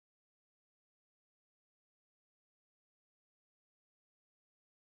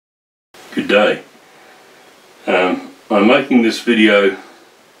Good day. I'm making this video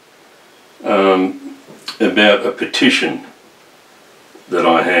about a petition that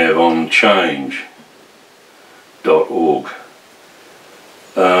I have on change.org.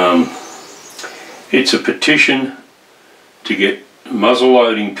 It's a petition to get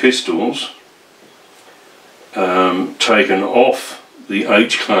muzzle-loading pistols taken off the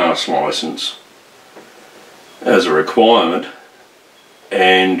H-class license as a requirement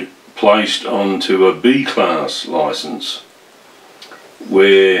and placed onto a B-class license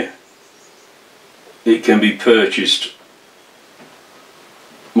where it can be purchased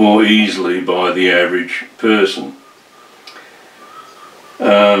more easily by the average person.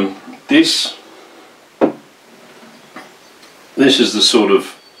 This is the sort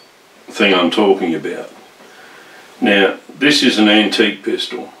of thing I'm talking about. Now, this is an antique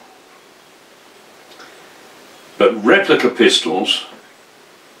pistol, but replica pistols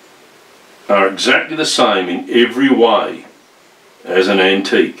are exactly the same in every way as an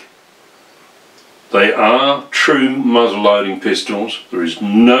antique. They are true muzzle-loading pistols. There is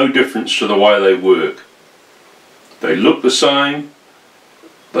no difference to the way they work. They look the same,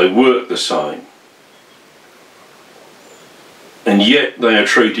 they work the same, and yet they are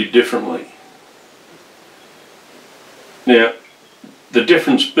treated differently. Now, the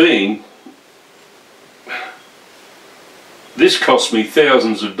difference being, this cost me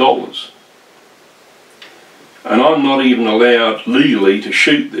thousands of dollars. And I'm not even allowed legally to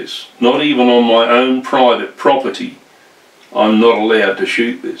shoot this. Not even on my own private property, I'm not allowed to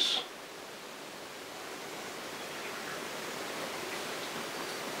shoot this.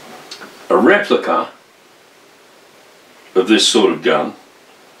 A replica of this sort of gun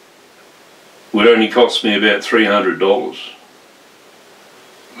would only cost me about $300.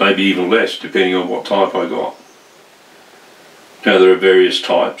 Maybe even less, depending on what type I got. Now, there are various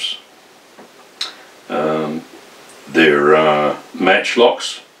types. There are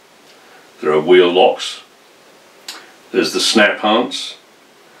matchlocks, there are wheel locks, there's the snap hunts,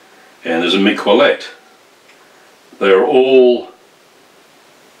 and there's a miquelette. They are all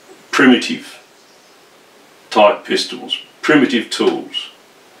primitive type pistols, primitive tools,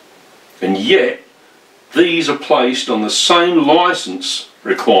 and yet these are placed on the same license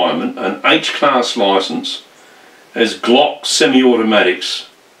requirement, an H-class license, as Glock semi-automatics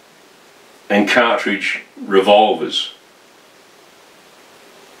and cartridge revolvers.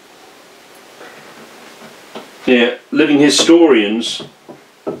 Now, living historians,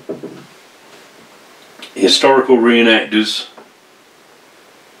 historical reenactors,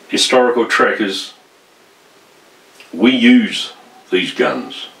 historical trekkers, we use these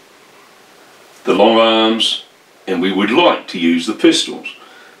guns, the long arms, and we would like to use the pistols,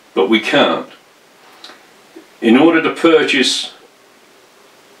 but we can't. In order to purchase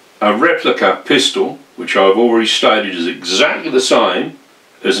a replica pistol, which I've already stated is exactly the same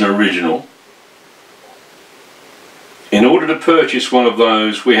as an original, in order to purchase one of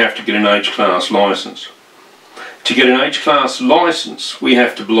those we have to get an H-class license. To get an H-class license we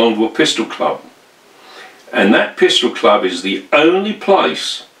have to belong to a pistol club, and that pistol club is the only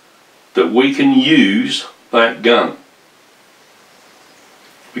place that we can use that gun.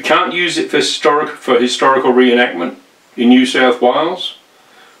 We can't use it for historical reenactment in New South Wales.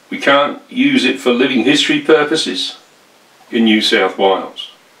 We can't use it for living history purposes in New South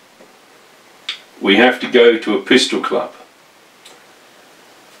Wales. We have to go to a pistol club.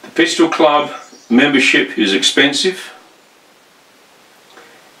 The pistol club membership is expensive,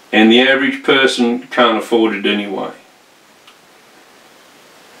 and the average person can't afford it anyway.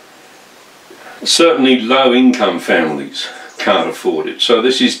 Certainly low-income families can't afford it. So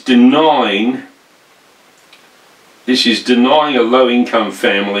this is denying a low-income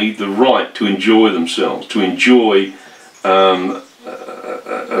family the right to enjoy themselves, to enjoy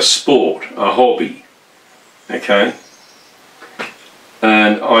a sport, a hobby, okay?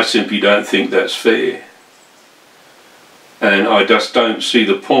 And I simply don't think that's fair. And I just don't see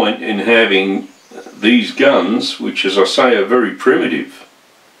the point in having these guns, which, as I say, are very primitive,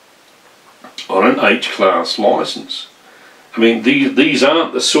 on an H-class license. I mean, these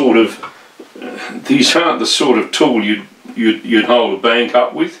aren't the sort of tool you'd hold a bank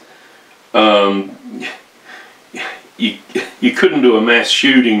up with. You couldn't do a mass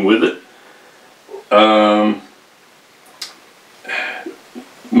shooting with it.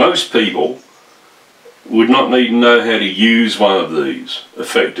 Most people would not need to know how to use one of these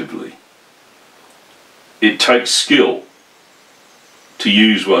effectively. It takes skill to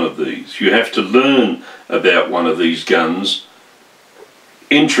use one of these. You have to learn about one of these guns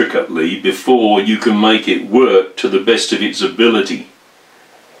intricately before you can make it work to the best of its ability.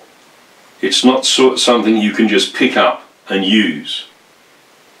 It's not something you can just pick up and use.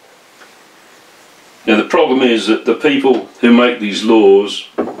 Now the problem is that the people who make these laws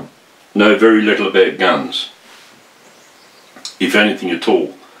know very little about guns, if anything at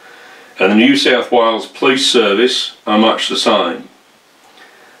all. And the New South Wales Police Service are much the same.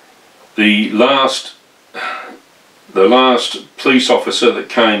 The last police officer that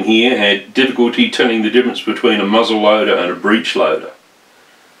came here had difficulty telling the difference between a muzzle-loader and a breech-loader.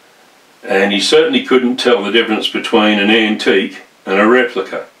 And he certainly couldn't tell the difference between an antique and a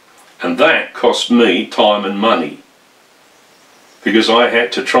replica. And that cost me time and money, because I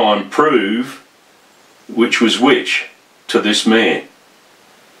had to try and prove which was which to this man.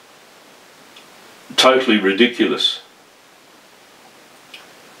 Totally ridiculous.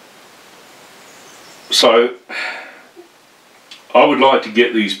 So I would like to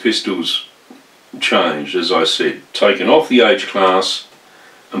get these pistols changed, as I said, taken off the H class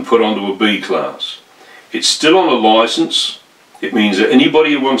and put onto a B class. It's still on a license. It means that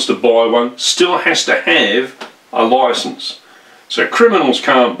anybody who wants to buy one still has to have a license. So criminals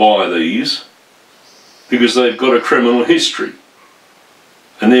can't buy these because they've got a criminal history,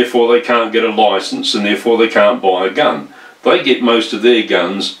 and therefore they can't get a license, and therefore they can't buy a gun. They get most of their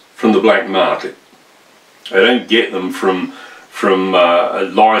guns from the black market. They don't get them from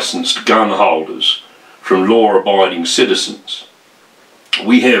licensed gun holders, from law-abiding citizens.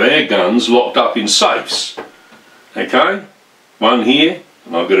 We have our guns locked up in safes, okay? One here,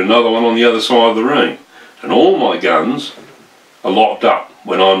 and I've got another one on the other side of the room. And all my guns are locked up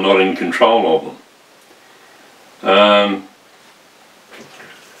when I'm not in control of them.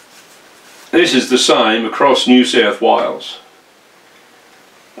 This is the same across New South Wales.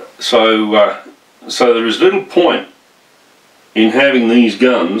 So there is little point in having these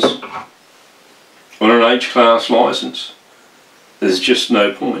guns on an H-class licence. There's just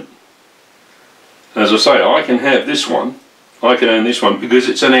no point. As I say, I can have this one. I can own this one because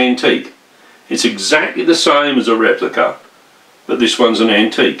it's an antique. It's exactly the same as a replica, but this one's an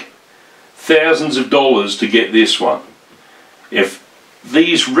antique. Thousands of dollars to get this one. If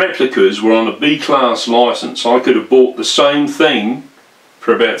these replicas were on a B-class licence, I could have bought the same thing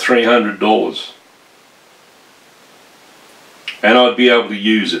for about $300. And I'd be able to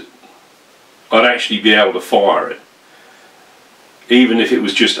use it. I'd actually be able to fire it, even if it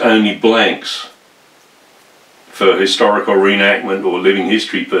was just only blanks for historical reenactment or living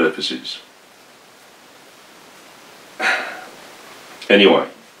history purposes. Anyway,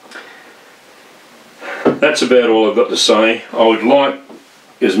 that's about all I've got to say. I would like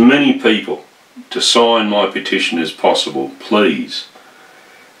as many people to sign my petition as possible, please,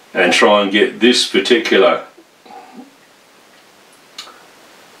 and try and get this particular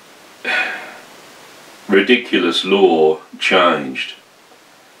ridiculous law changed.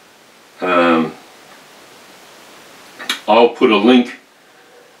 I'll put a link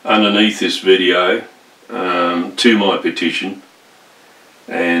underneath this video to my petition,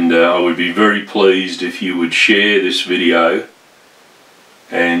 and I would be very pleased if you would share this video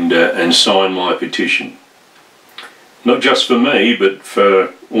and sign my petition. Not just for me, but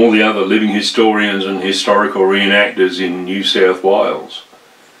for all the other living historians and historical reenactors in New South Wales.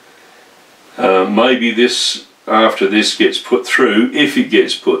 Maybe this, after this gets put through, if it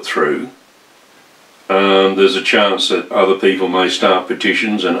gets put through, there's a chance that other people may start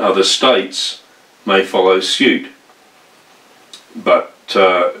petitions and other states may follow suit. But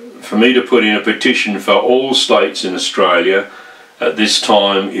for me to put in a petition for all states in Australia at this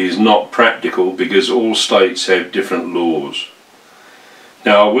time is not practical, because all states have different laws.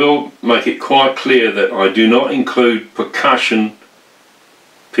 Now, I will make it quite clear that I do not include percussion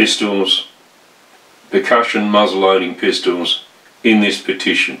pistols, percussion muzzle-loading pistols in this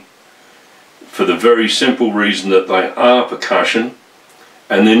petition, for the very simple reason that they are percussion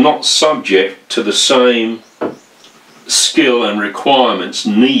and they're not subject to the same skill and requirements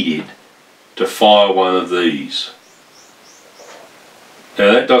needed to fire one of these.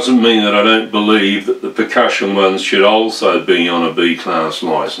 Now, that doesn't mean that I don't believe that the percussion ones should also be on a B-class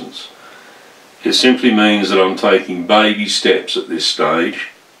licence. It simply means that I'm taking baby steps at this stage,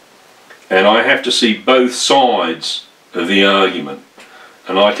 and I have to see both sides of the argument.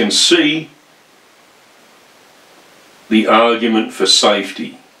 And I can see the argument for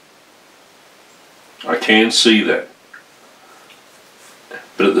safety. I can see that.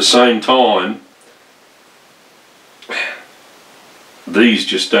 But at the same time, these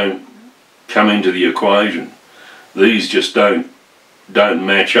just don't come into the equation. These just don't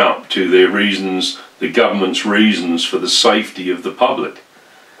match up to their reasons, the government's reasons for the safety of the public.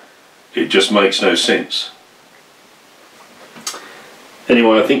 It just makes no sense.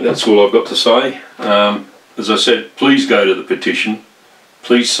 Anyway, I think that's all I've got to say. As I said, please go to the petition,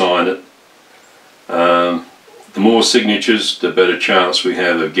 please sign it. The more signatures, the better chance we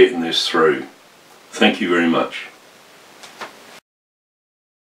have of getting this through. Thank you very much.